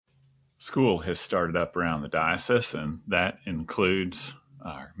School has started up around the diocese, and that includes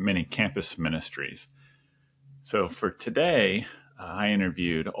our many campus ministries. So for today, I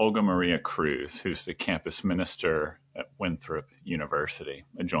interviewed Olga Maria Cruz, who's the campus minister at Winthrop University,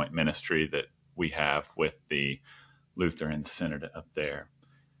 a joint ministry that we have with the Lutheran Synod up there.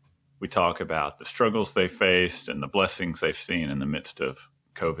 We talk about the struggles they faced and the blessings they've seen in the midst of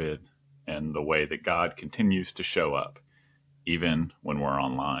COVID and the way that God continues to show up, even when we're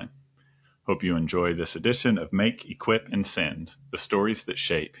online. Hope you enjoy this edition of Make, Equip, and Send, the stories that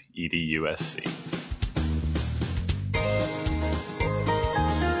shape EDUSC.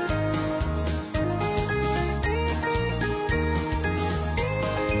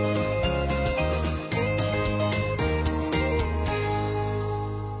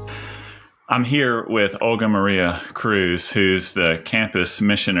 I'm here with Olga Maria Cruz, who's the campus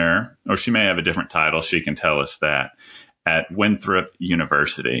missioner, or she may have a different title. She can tell us that, at Winthrop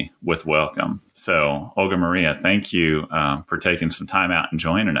University with Welcome. So, Olga Maria, thank you for taking some time out and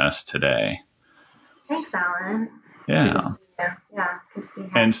joining us today. Thanks, Alan. Yeah. Good to be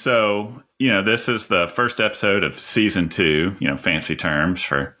here. And so, this is the first episode of season 2, fancy terms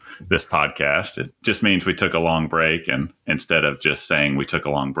for this podcast. It just means we took a long break, and instead of just saying we took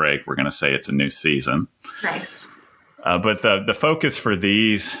a long break, we're going to say it's a new season. Nice. But the focus for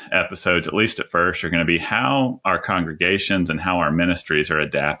these episodes, at least at first, are going to be how our congregations and how our ministries are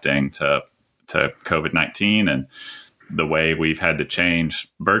adapting to COVID-19 and the way we've had to change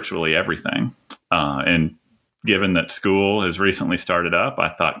virtually everything. And given that school has recently started up, I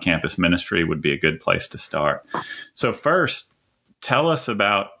thought campus ministry would be a good place to start. So first, tell us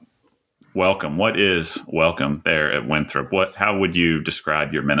about Welcome. What is Welcome there at Winthrop? How would you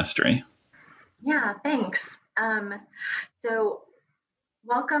describe your ministry? Yeah, thanks. So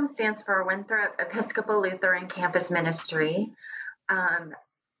Welcome stands for Winthrop Episcopal Lutheran Campus Ministry.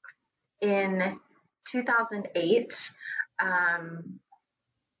 In 2008,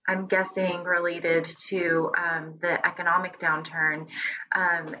 I'm guessing related to the economic downturn,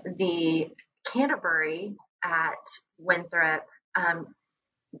 the Canterbury at Winthrop,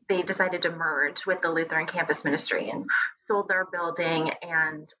 they decided to merge with the Lutheran Campus Ministry and sold their building.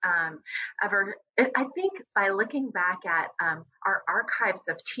 And I think by looking back at our archives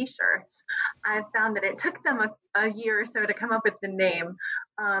of T-shirts, I've found that it took them a year or so to come up with the name.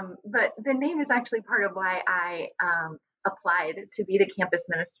 But the name is actually part of why I applied to be the campus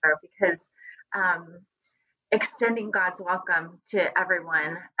minister, because extending God's welcome to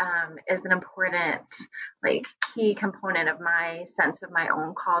everyone is an important, key component of my sense of my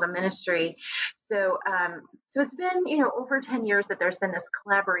own call to ministry. So it's been, over 10 years that there's been this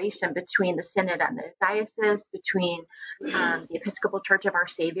collaboration between the Synod and the diocese, between the Episcopal Church of Our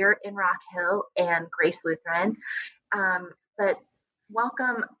Savior in Rock Hill and Grace Lutheran. But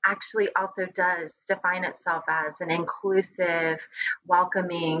Welcome actually also does define itself as an inclusive,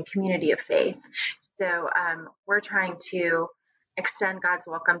 welcoming community of faith. So we're trying to extend God's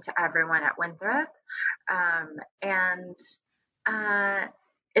welcome to everyone at Winthrop. And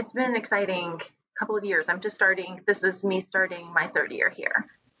it's been an exciting couple of years. This is me starting my third year here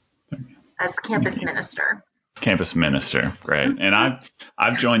as campus minister. Campus minister. Great. And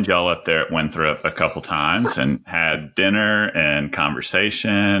I've joined y'all up there at Winthrop a couple times and had dinner and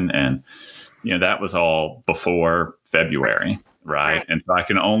conversation. And, that was all before February. Right. And so I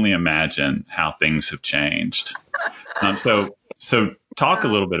can only imagine how things have changed. So talk a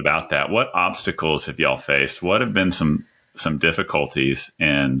little bit about that. What obstacles have y'all faced? What have been some difficulties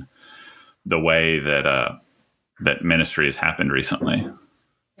in the way that ministry has happened recently?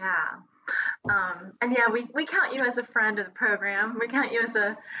 Yeah. And we count you as a friend of the program. We count you as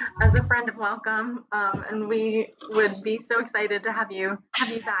a friend of Welcome, and we would be so excited to have you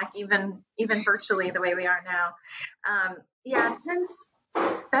back, even virtually the way we are now. Since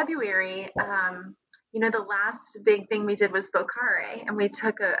February, the last big thing we did was Vocare, and we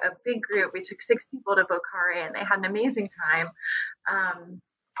took a big group. We took 6 people to Vocare, and they had an amazing time.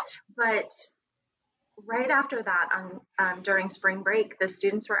 But right after that, during spring break, the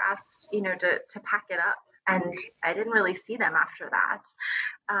students were asked, to pack it up, and I didn't really see them after that.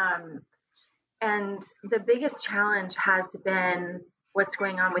 And the biggest challenge has been what's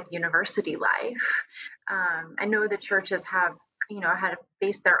going on with university life. I know the churches have, had to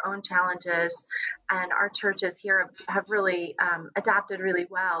face their own challenges, and our churches here have really adapted really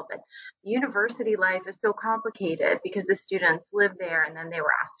well. But university life is so complicated because the students live there and then they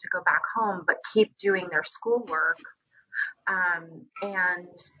were asked to go back home, but keep doing their schoolwork.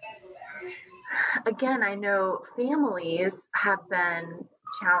 And again, I know families have been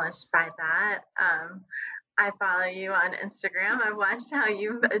challenged by that. I follow you on Instagram. I've watched how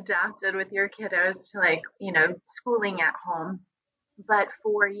you've adapted with your kiddos to, like, schooling at home. But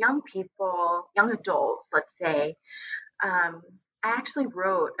for young people, young adults, let's say, um, I actually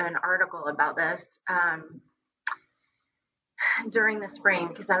wrote an article about this during the spring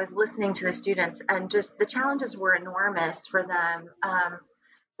because I was listening to the students, and just the challenges were enormous for them.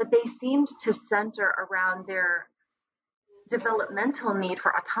 But they seemed to center around their developmental need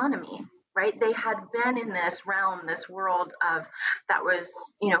for autonomy, right? They had been in this realm, this world of that was,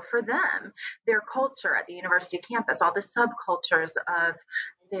 for them, their culture at the university campus, all the subcultures of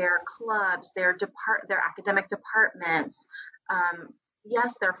their clubs, their academic departments,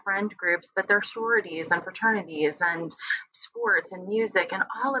 yes, their friend groups, but their sororities and fraternities and sports and music, and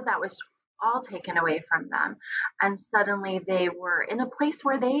all of that was all taken away from them. And suddenly they were in a place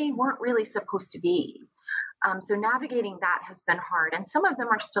where they weren't really supposed to be. So navigating that has been hard, and some of them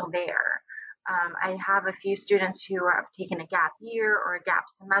are still there. I have a few students who have taken a gap year or a gap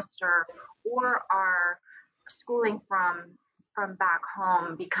semester, or are schooling from back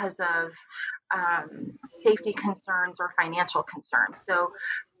home because of safety concerns or financial concerns. So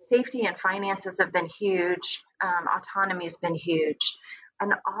safety and finances have been huge. Autonomy has been huge,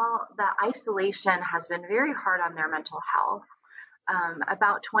 and all the isolation has been very hard on their mental health.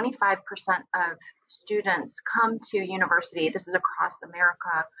 About 25% of students come to university, this is across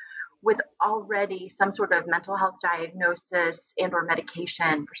America, with already some sort of mental health diagnosis and or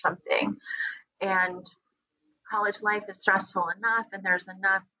medication for something. And college life is stressful enough, and there's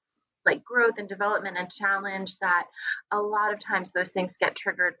enough like growth and development and challenge that a lot of times those things get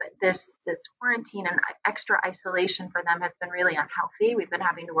triggered. But this quarantine and extra isolation for them has been really unhealthy. We've been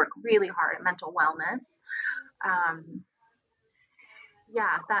having to work really hard at mental wellness. Um,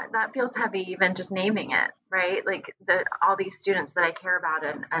 yeah, that feels heavy even just naming it, right? Like all these students that I care about,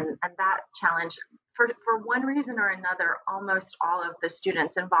 and that challenge for one reason or another, almost all of the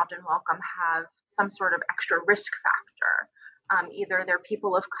students involved in Welcome have some sort of extra risk factor. Either they're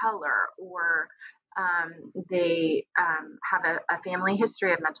people of color, or they have a family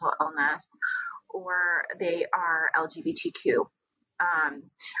history of mental illness, or they are LGBTQ. Um,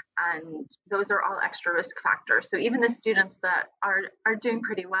 and those are all extra risk factors. So even the students that are doing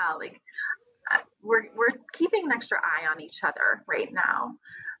pretty well, like we're keeping an extra eye on each other right now.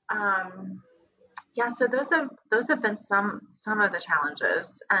 Um, yeah, so those have been some of the challenges,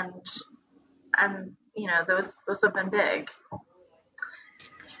 and those have been big.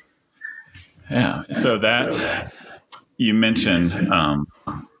 Yeah. So that you mentioned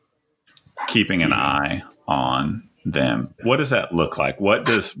keeping an eye on them. What does that look like? What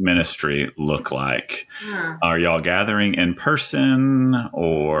does ministry look like? Are y'all gathering in person,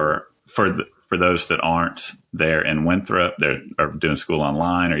 or for those that aren't there in Winthrop, they're doing school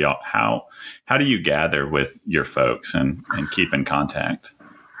online, or y'all how do you gather with your folks and keep in contact?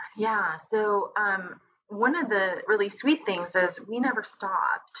 Yeah. So one of the really sweet things is we never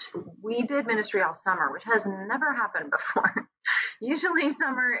stopped. We did ministry all summer, which has never happened before. Usually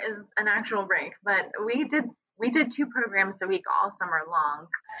summer is an actual break, but we did two programs a week all summer long.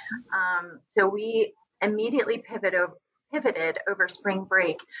 So we immediately pivoted over spring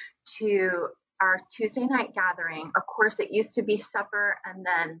break to our Tuesday night gathering. Of course, it used to be supper and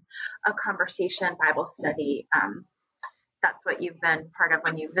then a conversation Bible study. That's what you've been part of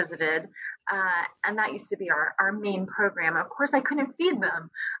when you visited. And that used to be our main program. Of course, I couldn't feed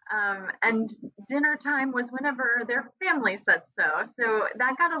them. And dinner time was whenever their family said so. So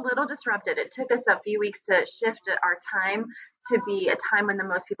that got a little disrupted. It took us a few weeks to shift our time to be a time when the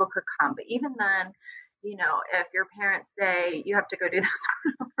most people could come. But even then, if your parents say you have to go do this,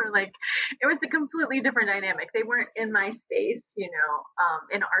 or like, it was a completely different dynamic. They weren't in my space, in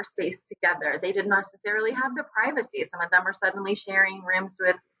our space together. They didn't necessarily have the privacy. Some of them were suddenly sharing rooms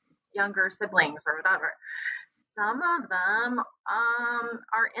with younger siblings or whatever. Some of them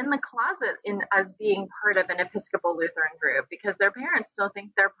are in the closet as being part of an Episcopal Lutheran group because their parents still think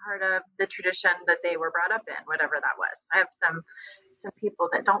they're part of the tradition that they were brought up in, whatever that was. I have some people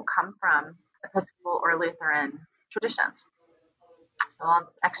that don't come from Episcopal or Lutheran traditions. So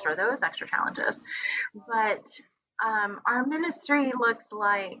those extra challenges. But our ministry looks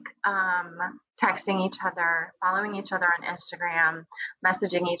like texting each other, following each other on Instagram,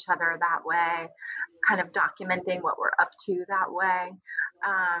 messaging each other that way, kind of documenting what we're up to that way.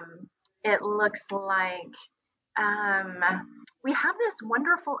 It looks like we have this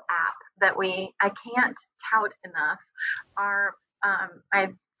wonderful app that I can't tout enough.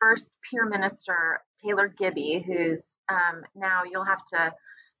 My first peer minister, Taylor Gibby, who's now you'll have to.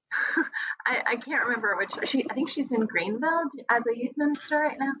 I can't remember which. I think she's in Greenville as a youth minister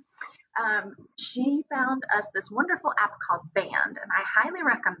right now. She found us this wonderful app called Band, and I highly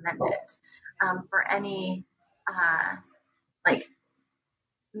recommend it for any like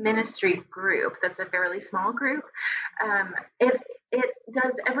ministry group that's a fairly small group. It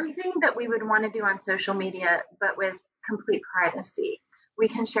does everything that we would want to do on social media, but with complete privacy. We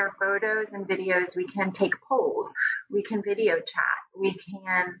can share photos and videos. We can take polls. We can video chat. We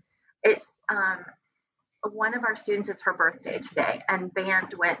can. It's one of our students, it's her birthday today, and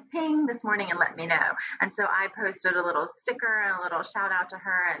Band went ping this morning and let me know. And so I posted a little sticker and a little shout out to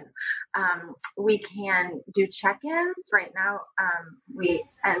her, and we can do check-ins right now.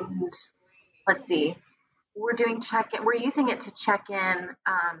 Let's see, we're doing check-in. We're using it to check in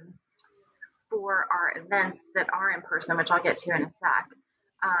for our events that are in person, which I'll get to in a sec.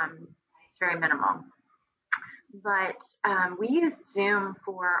 It's very minimal. But we use Zoom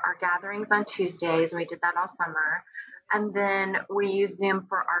for our gatherings on Tuesdays, and we did that all summer. And then we use Zoom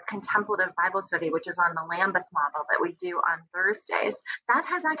for our contemplative Bible study, which is on the Lambeth model that we do on Thursdays. That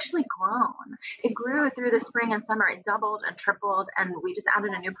has actually grown. It grew through the spring and summer. It doubled and tripled, and we just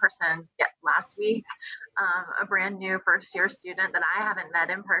added a new person last week, a brand new first-year student that I haven't met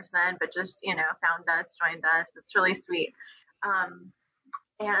in person, but just, found us, joined us. It's really sweet.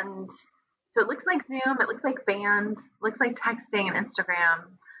 And so it looks like Zoom, it looks like Band, it looks like texting and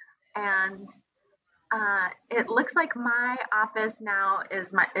Instagram, and it looks like my office now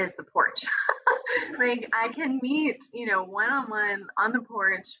is the porch. Like I can meet, one-on-one on the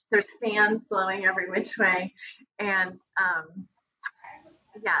porch. There's fans blowing every which way, and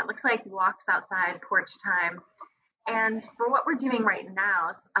it looks like walks outside, porch time. And for what we're doing right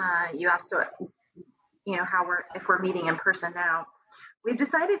now, you asked, if we're meeting in person now. We've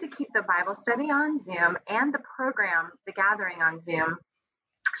decided to keep the Bible study on Zoom and the program, the gathering, on Zoom,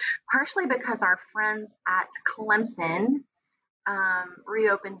 partially because our friends at Clemson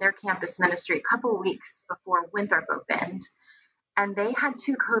reopened their campus ministry a couple weeks before Winthrop opened, and they had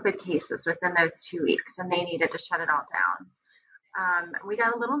 2 COVID cases within those 2 weeks, and they needed to shut it all down. We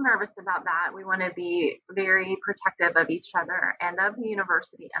got a little nervous about that. We want to be very protective of each other and of the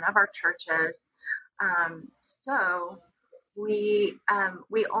university and of our churches. So we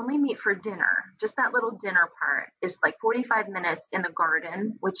only meet for dinner. Just that little dinner part is like 45 minutes in the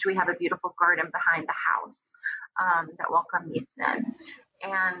garden, which we have a beautiful garden behind the house that Welcome meets in.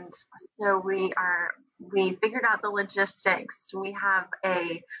 And so we figured out the logistics. We have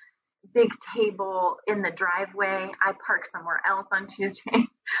a big table in the driveway. I park somewhere else on Tuesdays,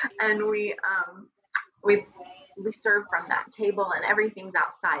 and we serve from that table, and everything's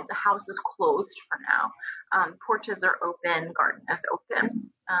outside. The house is closed for now. Porches are open, garden is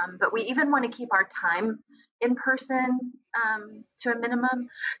open. But we even want to keep our time in person to a minimum.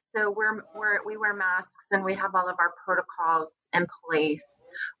 So we wear masks, and we have all of our protocols in place.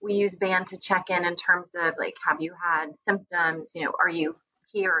 We use Band to check in terms of like, have you had symptoms? Are you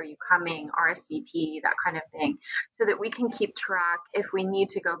here? Are you coming? RSVP, that kind of thing, so that we can keep track. If we need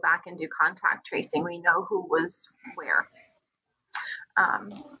to go back and do contact tracing, we know who was where.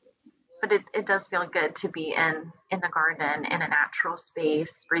 But it does feel good to be in the garden, in a natural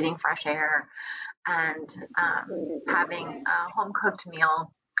space, breathing fresh air, and having a home cooked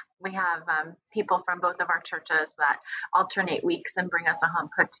meal. We have people from both of our churches that alternate weeks and bring us a home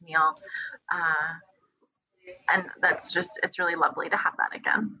cooked meal. And it's really lovely to have that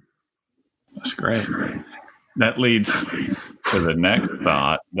again. That's great. That leads to the next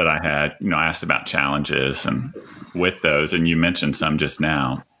thought that I had. I asked about challenges, and with those, and you mentioned some just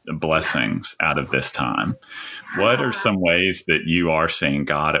now, the blessings out of this time. What are some ways that you are seeing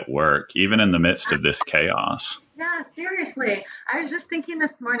God at work, even in the midst of this chaos? Yeah, seriously. I was just thinking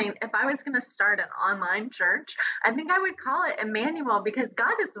this morning, if I was going to start an online church, I think I would call it Emmanuel, because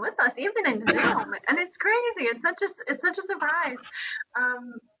God is with us even in Zoom, and it's crazy. It's such a surprise.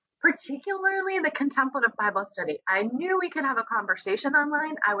 Particularly the contemplative Bible study. I knew we could have a conversation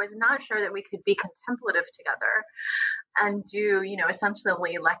online. I was not sure that we could be contemplative together and do,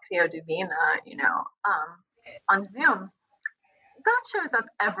 essentially Lectio Divina, on Zoom. God shows up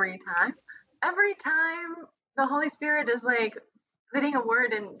every time. Every time the Holy Spirit is like putting a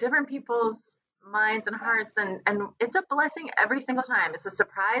word in different people's minds and hearts, and it's a blessing every single time. It's a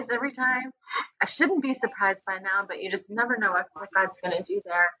surprise every time. I shouldn't be surprised by now, but you just never know what God's going to do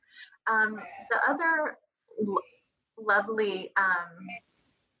there. The other lovely,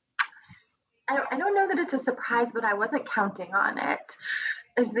 I don't know that it's a surprise, but I wasn't counting on it,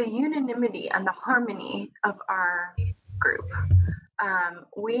 is the unanimity and the harmony of our group.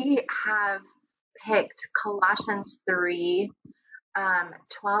 We have picked Colossians 3,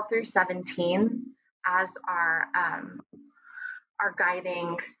 12 through 17 as our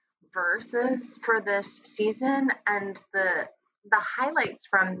guiding verses for this season, and the highlights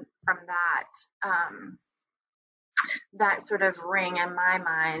from that sort of ring in my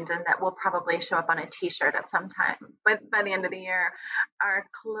mind, and that will probably show up on a t-shirt at some time but by the end of the year, are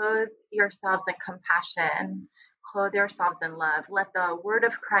clothe yourselves in compassion, clothe yourselves in love, let the word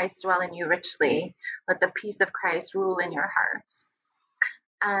of Christ dwell in you richly, let the peace of Christ rule in your hearts.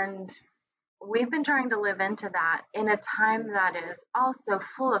 And we've been trying to live into that in a time that is also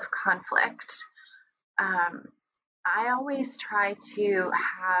full of conflict. I always try to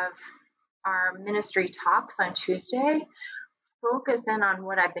have our ministry talks on Tuesday focus in on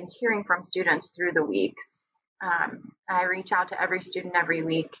what I've been hearing from students through the weeks. I reach out to every student every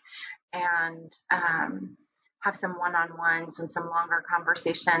week and have some one-on-ones and some longer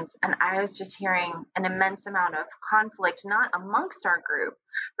conversations. And I was just hearing an immense amount of conflict, not amongst our group,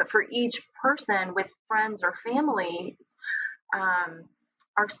 but for each person with friends or family.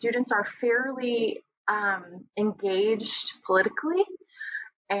 Our students are fairly engaged politically,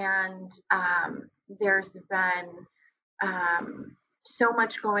 and there's been so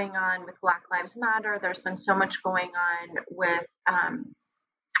much going on with Black Lives Matter. There's been so much going on with,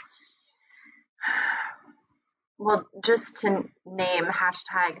 well, just to name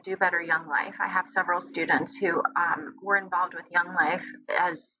hashtag Do Better Young Life. I have several students who were involved with Young Life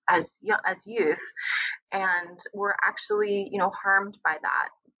as youth, and were actually, harmed by that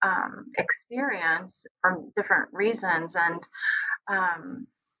experience from different reasons. And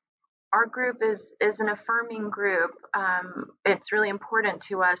our group is an affirming group. It's really important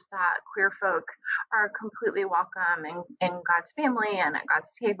to us that queer folk are completely welcome in God's family and at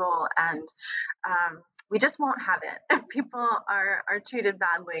God's table, and we just won't have it if people are treated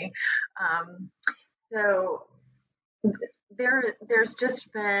badly. So there's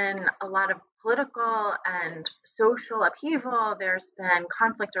just been a lot of political and social upheaval. There's been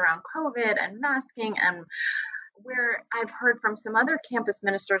conflict around COVID and masking, and where I've heard from some other campus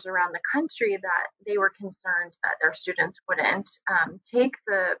ministers around the country that they were concerned that their students wouldn't take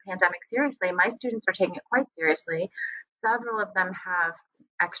the pandemic seriously. My students are taking it quite seriously. Several of them have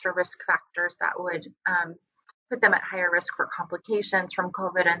extra risk factors that would put them at higher risk for complications from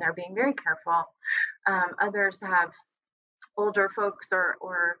COVID, and they're being very careful. Others have older folks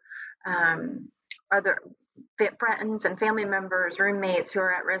or other friends and family members, roommates who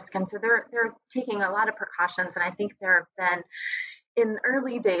are at risk, and so they're taking a lot of precautions. And I think there have been, in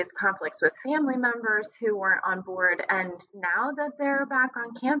early days, conflicts with family members who weren't on board, and now that they're back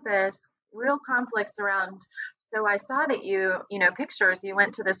on campus, real conflicts around. So I saw that pictures, you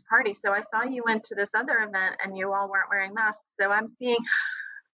went to this party. So I saw you went to this other event and you all weren't wearing masks. So I'm seeing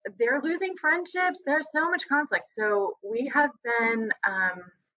they're losing friendships. There's so much conflict. So we have been,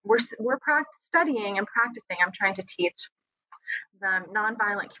 we're studying and practicing. I'm trying to teach them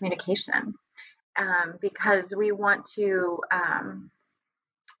nonviolent communication because we want to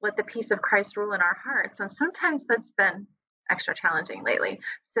let the peace of Christ rule in our hearts. And sometimes that's been extra challenging lately.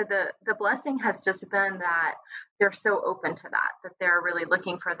 So the blessing has just been that they're so open to that they're really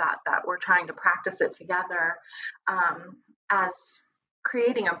looking for that we're trying to practice it together as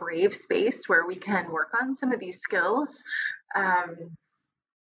creating a brave space where we can work on some of these skills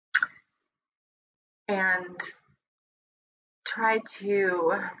and try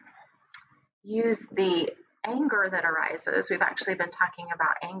to use the anger that arises. We've actually been talking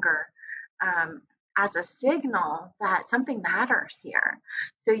about anger as a signal that something matters here.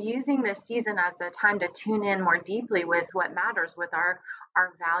 So using this season as a time to tune in more deeply with what matters, with our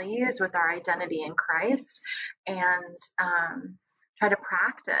values, with our identity in Christ, and try to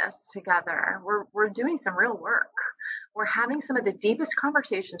practice together. We're doing some real work. We're having some of the deepest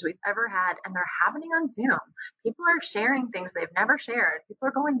conversations we've ever had, and they're happening on Zoom. People are sharing things they've never shared. People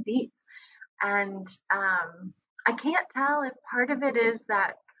are going deep. And I can't tell if part of it is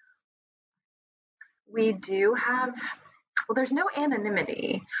that we do have, well, there's no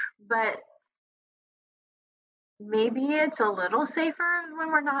anonymity, but maybe it's a little safer when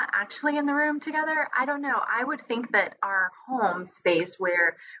we're not actually in the room together. I don't know. I would think that our home space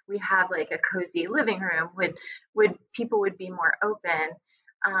where we have like a cozy living room would people would be more open.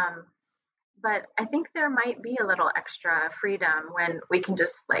 But I think there might be a little extra freedom when we can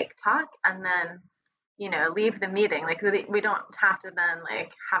just like talk and then, leave the meeting. Like we don't have to then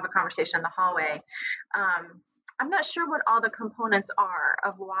like have a conversation in the hallway. I'm not sure what all the components are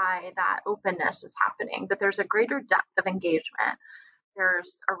of why that openness is happening, but there's a greater depth of engagement.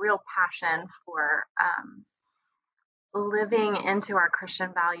 There's a real passion for living into our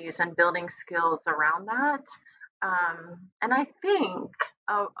Christian values and building skills around that. And I think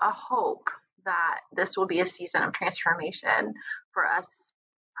a hope that this will be a season of transformation for us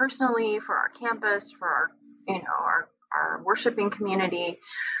personally, for our campus, for our, our worshiping community,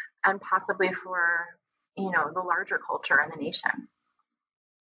 and possibly for, the larger culture in the nation.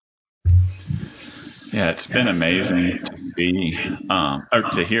 Yeah, it's been amazing to see, or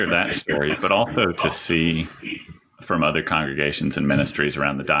to hear that story, but also to see from other congregations and ministries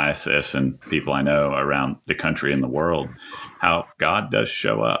around the diocese and people I know around the country and the world, how God does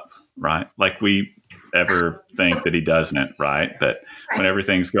show up, right? Like we ever think that he doesn't, right? That when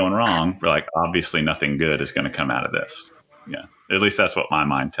everything's going wrong, we're like, obviously nothing good is going to come out of this. Yeah. At least that's what my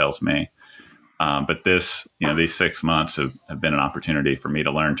mind tells me. But these 6 months have been an opportunity for me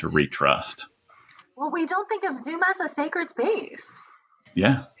to learn to retrust. Well, we don't think of Zoom as a sacred space.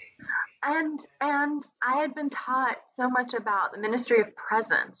 Yeah. And I had been taught so much about the ministry of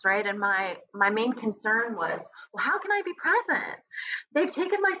presence, right? And my main concern was, well, how can I be present? They've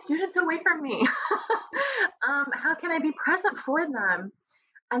taken my students away from me. How can I be present for them?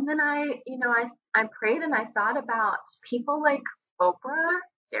 And then I prayed and I thought about people like Oprah,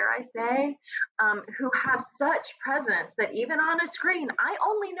 dare I say, who have such presence that even on a screen, I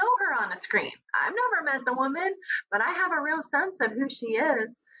only know her on a screen. I've never met the woman, but I have a real sense of who she is.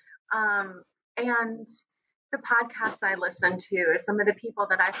 And the podcasts I listen to, some of the people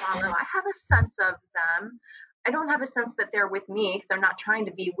that I follow, I have a sense of them. I don't have a sense that they're with me because they're not trying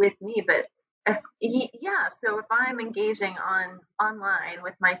to be with me, but so if I'm engaging online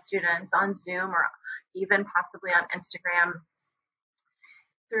with my students on Zoom or even possibly on Instagram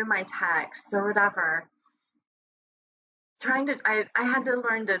through my texts or whatever, I had to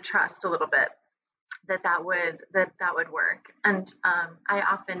learn to trust a little bit that would work. And I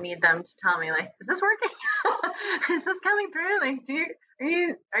often need them to tell me, like, is this working? Is this coming through? Like,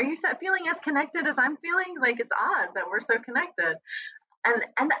 are you feeling as connected as I'm feeling? Like, it's odd that we're so connected. And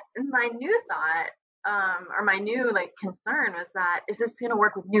my new thought, or my new like concern was that, is this going to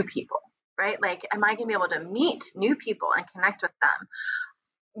work with new people, right? Like, am I going to be able to meet new people and connect with them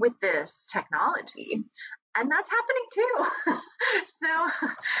with this technology? And that's happening too.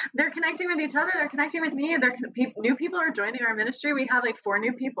 So they're connecting with each other. They're connecting with me. New people are joining our ministry. We have like 4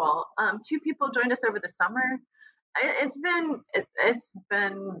 new people. 2 people joined us over the summer. It's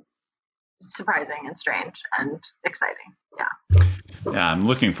been surprising and strange and exciting. Yeah. Yeah, I'm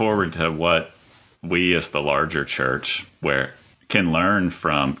looking forward to what we as the larger church can learn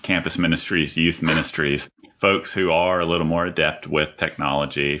from campus ministries, youth ministries, folks who are a little more adept with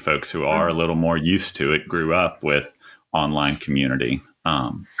technology, folks who are a little more used to it, grew up with online community.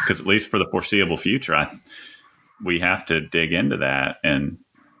 Because at least for the foreseeable future, we have to dig into that. And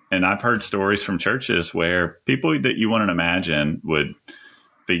I've heard stories from churches where people that you wouldn't imagine would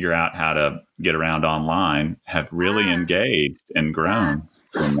figure out how to get around online have really engaged and grown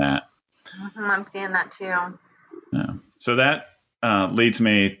in that. I'm seeing that too. Yeah. So that leads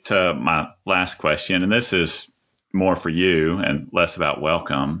me to my last question, and this is more for you and less about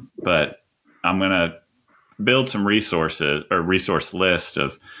welcome, but I'm going to build some resources or resource list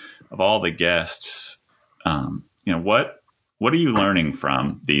of all the guests. What are you learning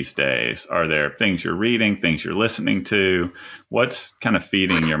from these days? Are there things you're reading, things you're listening to? What's kind of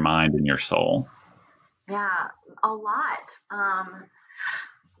feeding your mind and your soul? Yeah, a lot.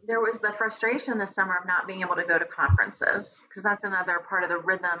 There was the frustration this summer of not being able to go to conferences, because that's another part of the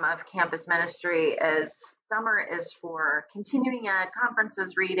rhythm of campus ministry. Is summer is for continuing ed,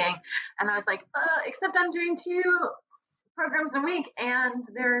 conferences, reading, and I was like, except I'm doing 2 programs a week and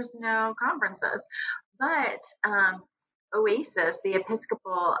there's no conferences. But OASIS, the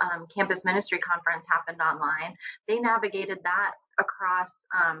Episcopal Campus Ministry Conference, happened online. They navigated that across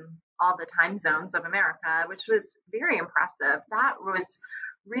all the time zones of America, which was very impressive. That was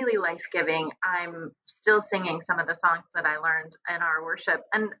really life-giving. I'm still singing some of the songs that I learned in our worship,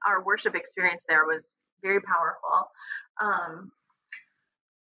 and our worship experience there was very powerful.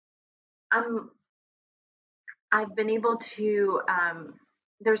 I've been able to,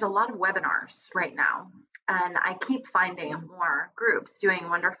 there's a lot of webinars right now, and I keep finding more groups doing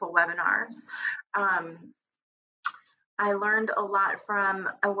wonderful webinars. I learned a lot from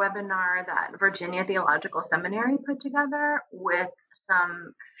a webinar that Virginia Theological Seminary put together with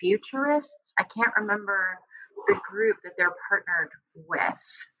some futurists. I can't remember the group that they're partnered with.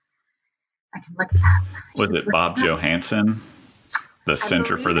 I can look at that. Was it Bob Johansen? The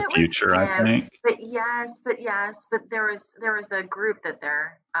Center for the Future, I think. But there was a group that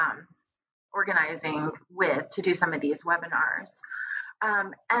they're organizing with to do some of these webinars.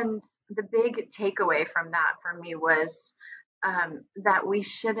 And the big takeaway from that for me was that we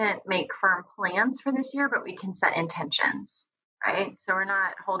shouldn't make firm plans for this year, but we can set intentions, right? So we're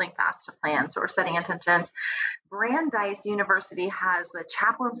not holding fast to plans, but we're setting intentions. Brandeis University has the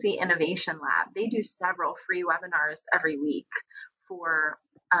Chaplaincy Innovation Lab. They do several free webinars every week for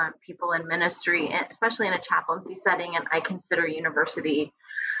people in ministry, especially in a chaplaincy setting. And I consider university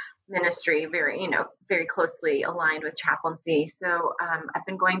ministry very closely aligned with chaplaincy. So I've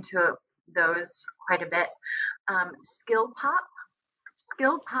been going to those quite a bit. Skill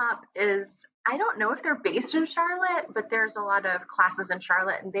Pop is, I don't know if they're based in Charlotte, but there's a lot of classes in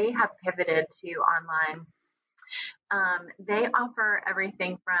Charlotte, and they have pivoted to online. They offer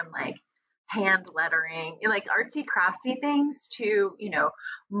everything from like hand lettering, like artsy craftsy things to,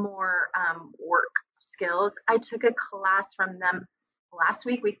 more work skills. I took a class from them last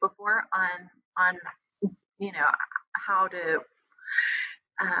week before on how to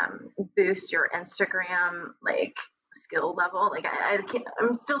boost your Instagram skill level.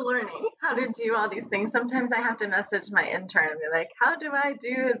 I'm still learning how to do all these things. Sometimes I have to message my intern and be like, how do I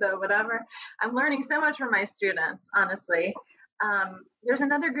do the whatever? I'm learning so much from my students, honestly. There's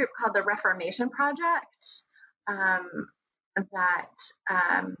another group called the Reformation Project that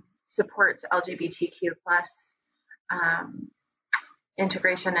supports LGBTQ plus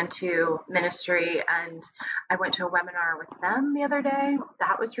integration into ministry, and I went to a webinar with them the other day.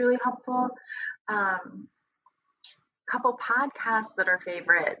 That was really helpful. Couple podcasts that are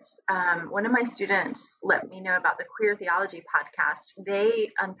favorites. One of my students let me know about the Queer Theology podcast. They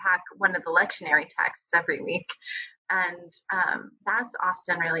unpack one of the lectionary texts every week, and that's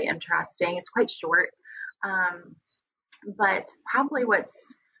often really interesting. It's quite short, but probably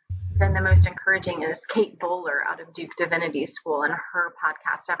what's been the most encouraging is Kate Bowler out of Duke Divinity School, and her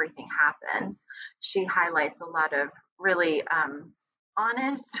podcast, Everything Happens. She highlights a lot of really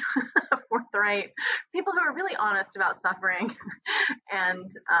honest, forthright people who are really honest about suffering and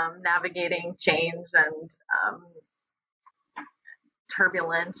navigating change and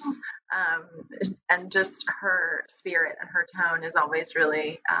turbulence. And just her spirit and her tone is always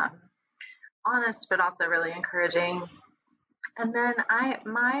really honest, but also really encouraging. And then I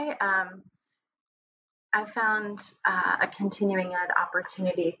found a continuing ed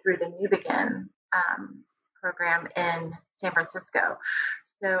opportunity through the New Begin program in San Francisco.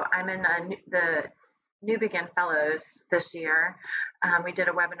 So I'm in the New Begin Fellows this year. We did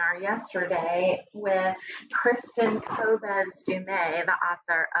a webinar yesterday with Kristen Kobes-Dumais, the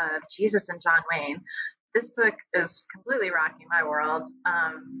author of Jesus and John Wayne. This book is completely rocking my world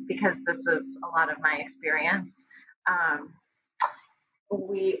because this is a lot of my experience.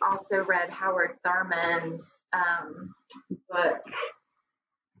 We also read Howard Thurman's book,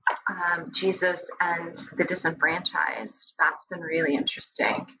 Jesus and the Disenfranchised. That's been really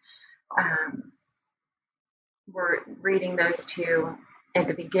interesting. We're reading those two at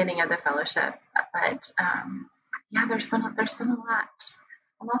the beginning of the fellowship, but there's been a lot.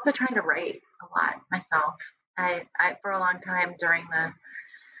 I'm also trying to write a lot myself. I for a long time during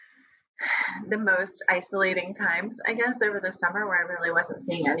the most isolating times, I guess, over the summer where I really wasn't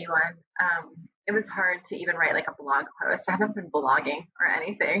seeing anyone. It was hard to even write like a blog post. I haven't been blogging or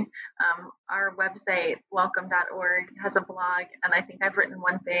anything. Our website, welcome.org, has a blog, and I think I've written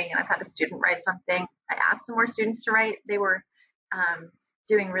one thing, and I've had a student write something. I asked some more students to write. They were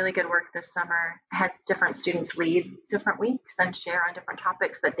doing really good work this summer. I had different students lead different weeks and share on different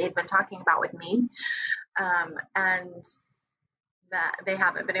topics that they've been talking about with me. And that they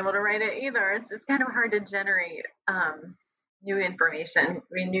haven't been able to write it either. It's kind of hard to generate new information,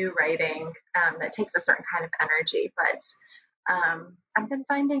 new writing that takes a certain kind of energy. But I've been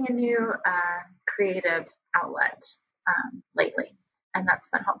finding a new creative outlet lately, and that's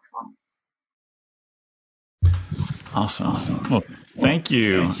been helpful. Awesome. Well, thank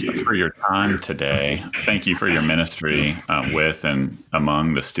you for your time today. Thank you for your ministry with and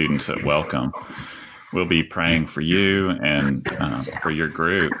among the students at Welcome. We'll be praying for you and for your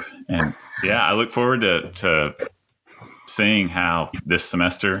group. And I look forward to seeing how this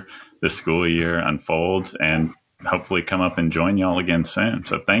semester, this school year unfolds, and hopefully come up and join y'all again soon.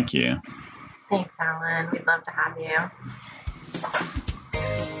 So thank you. Thanks, Alan. We'd love to have you.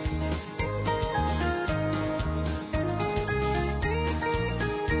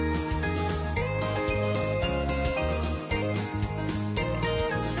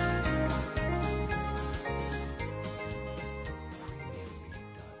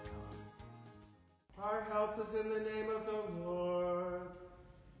 Our help is in the name of the Lord,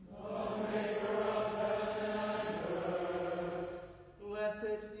 the maker of heaven and earth.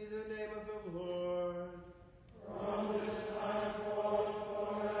 Blessed be the name of the Lord, from this time forth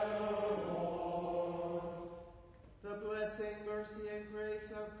forevermore. The blessing, mercy, and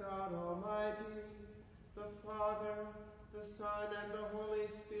grace of God Almighty, the Father, the Son, and the Holy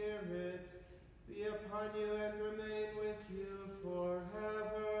Spirit, be upon you and remain with you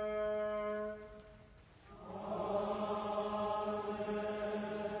forever.